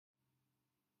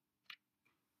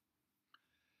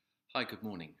Hi, good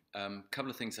morning. Couple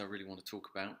of things I really want to talk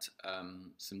about.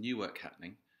 Some new work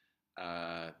happening.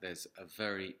 There's a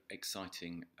very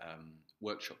exciting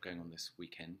workshop going on this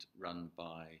weekend run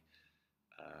by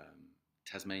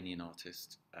Tasmanian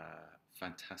artist,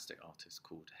 fantastic artist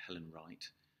called Helen Wright,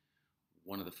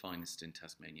 one of the finest in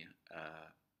Tasmania,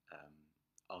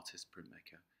 artist,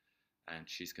 printmaker, and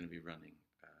she's going to be running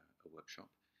a workshop.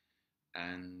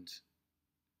 And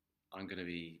I'm going to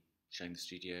be showing the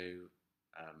studio,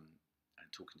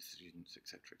 and talking to students,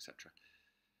 etc., etc.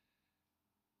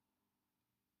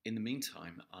 In the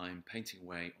meantime, I'm painting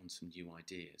away on some new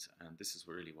ideas, and this is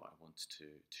really what I wanted to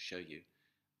show you.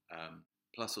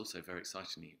 Plus, also very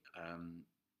excitingly,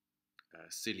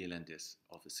 Celia Lendis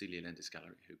of the Celia Lendis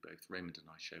Gallery, who both Raymond and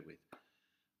I show with,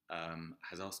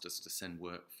 has asked us to send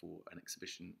work for an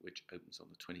exhibition which opens on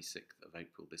the 26th of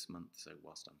April this month, so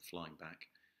whilst I'm flying back.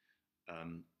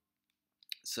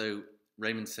 So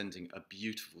Raymond's sending a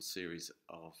beautiful series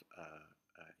of,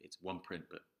 it's one print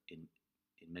but in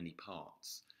many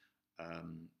parts,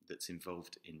 that's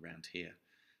involved in round here,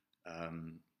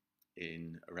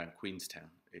 around Queenstown.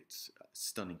 It's a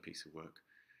stunning piece of work,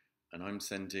 and I'm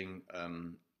sending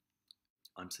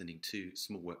two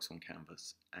small works on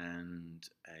canvas and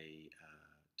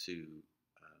two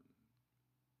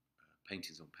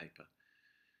paintings on paper.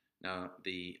 Now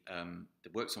the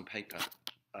works on paper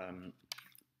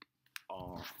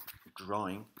are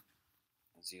drying,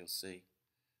 as you'll see,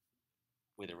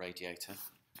 with a radiator,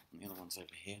 and the other one's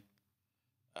over here,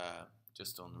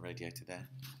 just on the radiator there.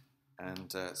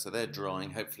 And so they're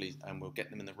drying, hopefully, and we'll get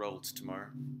them in the rolls tomorrow.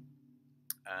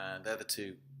 And they're the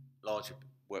two larger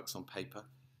works on paper.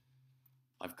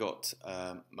 I've got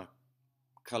my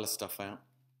colour stuff out.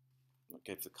 I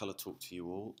gave the colour talk to you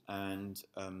all, and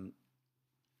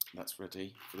that's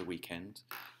ready for the weekend.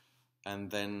 And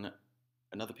then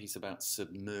another piece about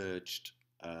submerged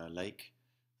lake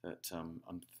that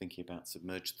I'm thinking about,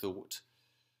 submerged thought.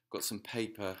 Got some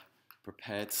paper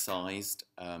prepared, sized,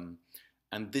 and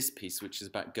this piece which is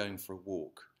about going for a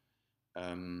walk,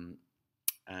 and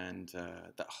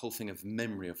that whole thing of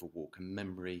memory of a walk, and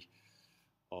memory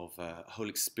of a whole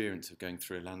experience of going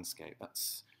through a landscape.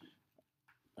 That's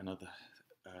another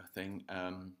thing.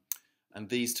 And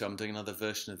these two, I'm doing another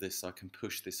version of this so I can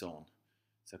push this on.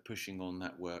 So pushing on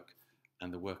that work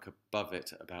and the work above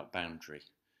it about boundary.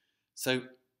 So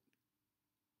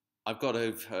I've got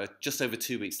just over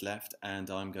 2 weeks left, and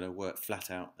I'm going to work flat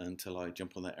out until I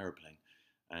jump on that aeroplane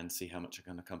and see how much I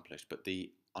can accomplish. But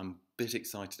I'm a bit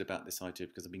excited about this idea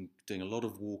because I've been doing a lot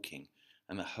of walking,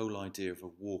 and the whole idea of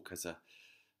a walk as a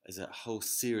whole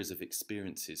series of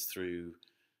experiences through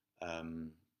a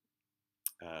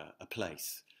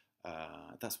place.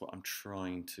 That's what I'm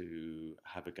trying to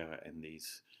have a go at in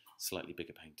these slightly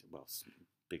bigger paintings, well,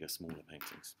 bigger, smaller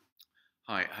paintings.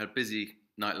 Hi, I had a busy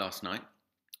night last night,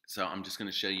 so I'm just going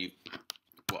to show you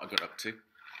what I got up to.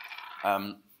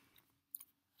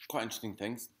 Quite interesting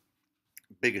things.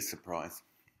 Biggest surprise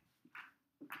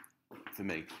for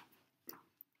me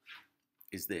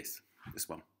is this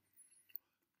one.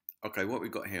 Okay, what we've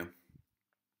got here,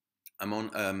 I'm on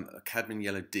a cadmium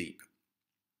yellow deep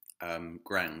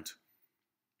ground,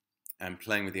 and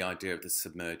playing with the idea of the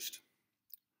submerged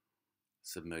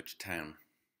town,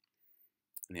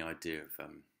 and the idea of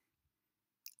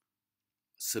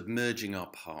submerging our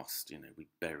past. You know, we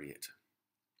bury it,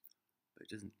 but it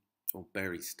doesn't, or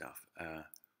bury stuff.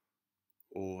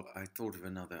 Or I thought of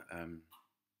another. I'll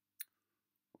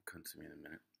come to me in a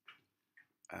minute.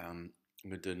 I'm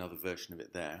going to do another version of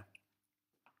it there.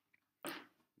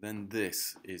 Then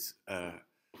this is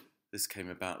this came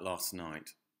about last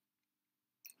night,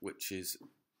 which is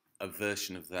a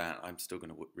version of that. I'm still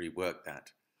going to rework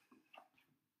that,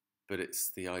 but it's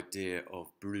the idea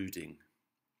of brooding.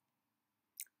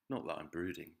 Not that I'm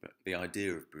brooding, but the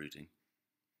idea of brooding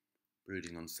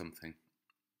on something,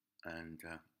 and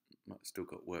I've still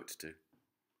got work to do.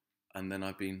 And then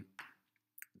I've been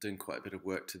doing quite a bit of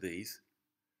work to these,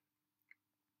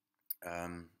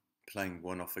 playing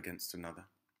one off against another,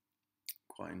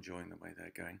 quite enjoying the way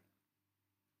they're going.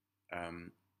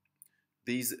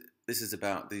 These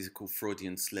are called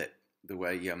Freudian slip, the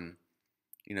way you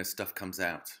know, stuff comes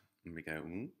out and we go,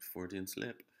 Freudian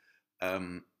slip,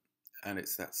 and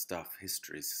it's that stuff,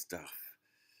 history stuff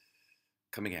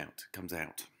comes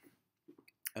out.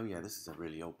 Oh yeah, this is a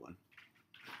really old one.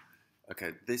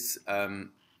 Okay, this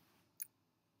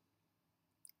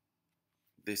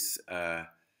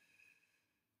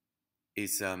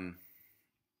is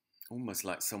almost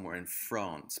like somewhere in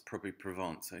France, probably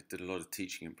Provence. I did a lot of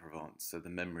teaching in Provence, so the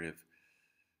memory of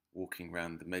walking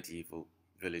around the medieval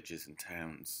villages and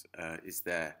towns is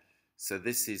there. So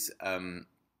this is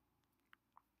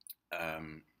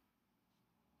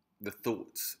the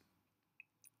thoughts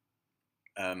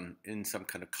in some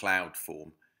kind of cloud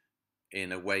form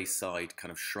in a wayside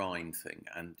kind of shrine thing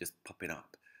and just popping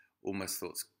up. Almost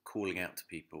thoughts calling out to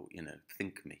people, you know,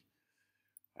 think me.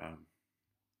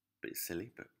 Bit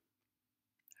silly, but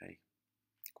hey,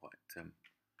 quite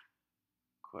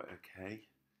okay.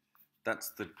 That's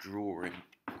the drawing.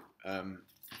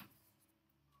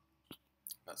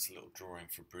 That's a little drawing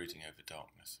for Brooding Over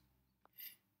Darkness.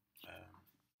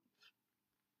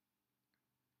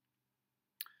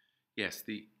 Yes,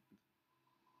 the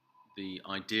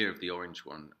idea of the orange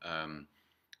one,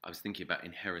 I was thinking about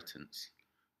inheritance.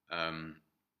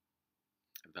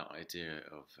 That idea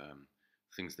of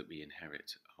things that we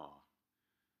inherit are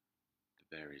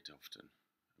varied often,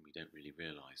 and we don't really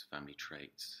realise family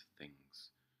traits,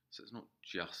 things. So it's not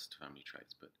just family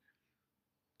traits, but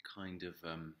kind of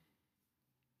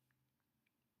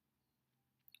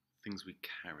things we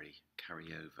carry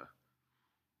over,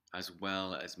 as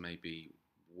well as maybe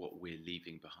what we're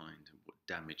leaving behind and what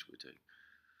damage we're doing.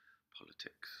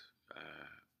 Politics,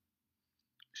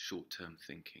 short-term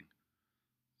thinking,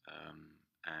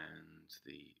 and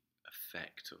the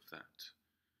effect of that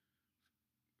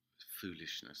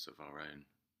foolishness of our own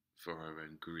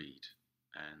greed,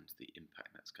 and the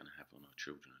impact that's going to have on our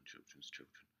children and children's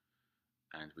children,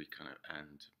 and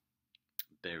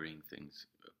burying things,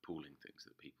 appalling things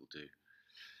that people do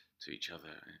to each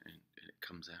other, and it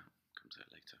comes out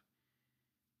later.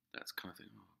 That's kind of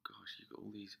thing. Oh gosh, you've got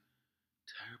all these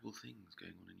terrible things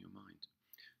going on in your mind.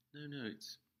 No,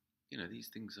 it's, you know, these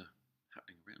things are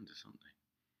happening around us, aren't they?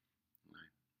 You know,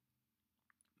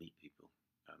 meet people,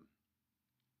 and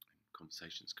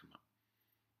conversations come up.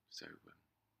 So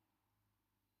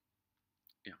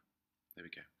yeah, there we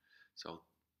go. So I'll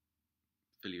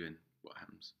fill you in what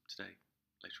happens today,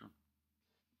 later on.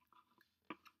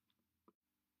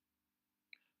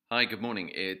 Hi, good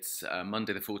morning. It's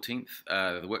Monday the 14th.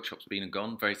 The workshop's been and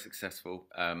gone, very successful.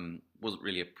 Wasn't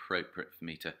really appropriate for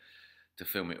me to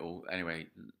film it all. Anyway,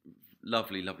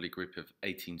 lovely group of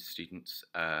 18 students,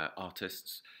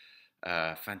 artists,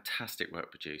 fantastic work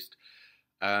produced.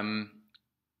 I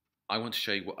want to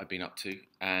show you what I've been up to,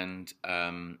 and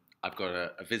I've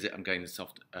got a visit. I'm going this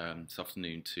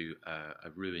afternoon to a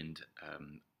ruined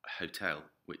hotel,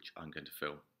 which I'm going to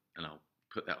film, and I'll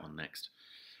put that on next.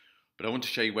 But I want to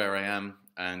show you where I am,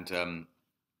 and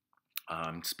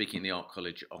I'm speaking in the Art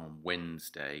College on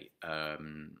Wednesday,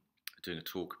 doing a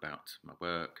talk about my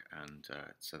work, and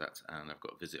and I've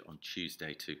got a visit on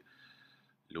Tuesday to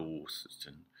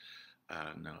Lawston.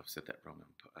 No, I've said that wrong.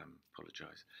 I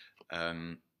apologise.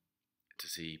 To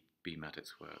see B.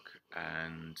 Maddox's work,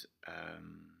 and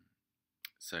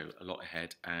so a lot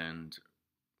ahead, and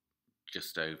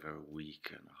just over a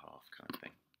week and a half kind of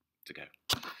thing to go.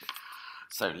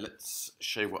 So let's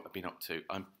show you what I've been up to.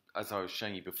 As I was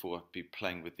showing you before, I've been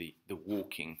playing with the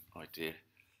walking idea.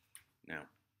 Now,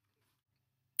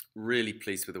 really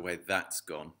pleased with the way that's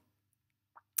gone.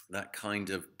 That kind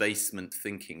of basement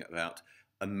thinking about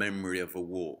a memory of a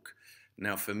walk.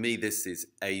 Now, for me, this is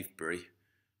Avebury,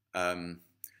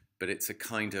 but it's a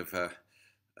kind of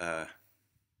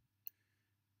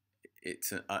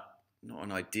it's not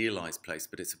an idealised place,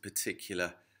 but it's a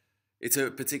particular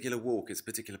walk, it's a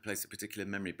particular place, a particular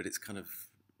memory, but it's kind of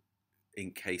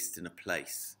encased in a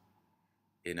place,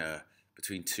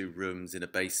 between two rooms, in a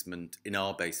basement, in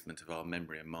our basement of our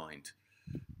memory and mind.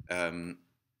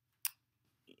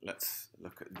 Let's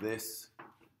look at this.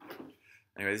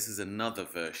 Anyway, this is another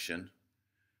version.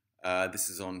 This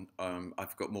is on,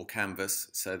 I've got more canvas,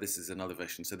 so this is another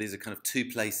version. So these are kind of two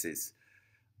places.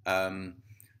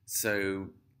 So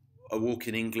a walk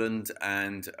in England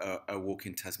and a walk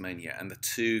in Tasmania, and the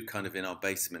two kind of in our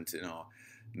basement, in our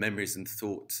memories and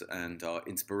thoughts and our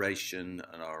inspiration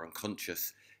and our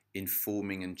unconscious,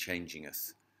 informing and changing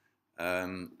us.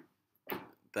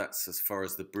 That's as far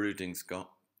as the brooding's got.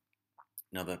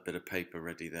 Another bit of paper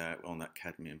ready there on that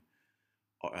cadmium,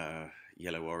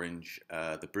 yellow-orange,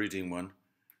 the brooding one.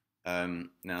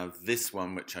 Now this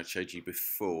one, which I showed you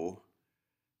before,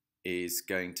 is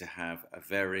going to have a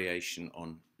variation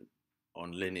on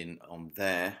linen on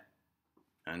there,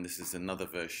 and this is another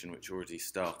version which already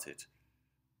started,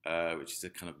 which is a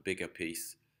kind of bigger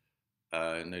piece.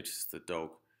 Notice the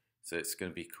dog. So it's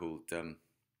going to be called,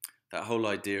 that whole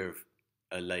idea of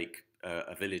a lake,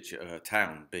 a village, a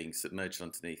town being submerged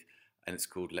underneath, and it's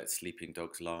called Let Sleeping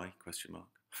Dogs Lie, ? So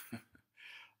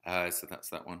that's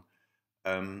that one.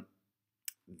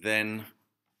 Then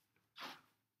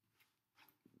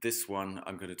this one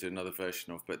I'm going to do another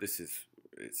version of, but it's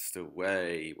still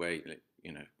way,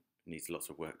 needs lots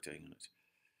of work doing on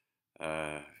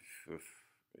it.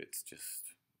 it's just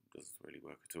doesn't really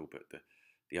work at all. But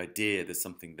the idea, there's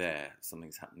something there,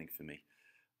 something's happening for me.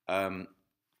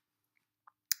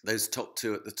 Those top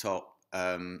two at the top,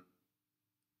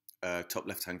 top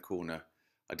left-hand corner,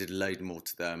 I did a load more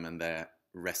to them, and they're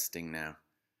resting now.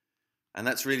 And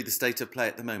that's really the state of play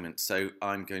at the moment. So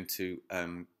I'm going to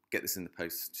get this in the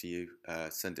post to you,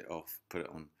 send it off, put it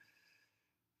on,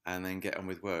 and then get on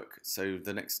with work. So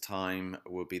the next time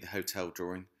will be the hotel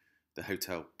drawing, the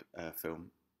hotel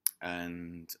film,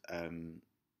 and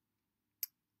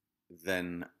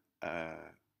then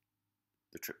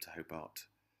the trip to Hobart,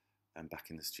 and back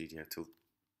in the studio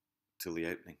till the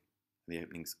opening. The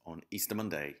opening's on Easter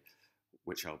Monday,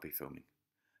 which I'll be filming.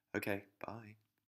 Okay, bye.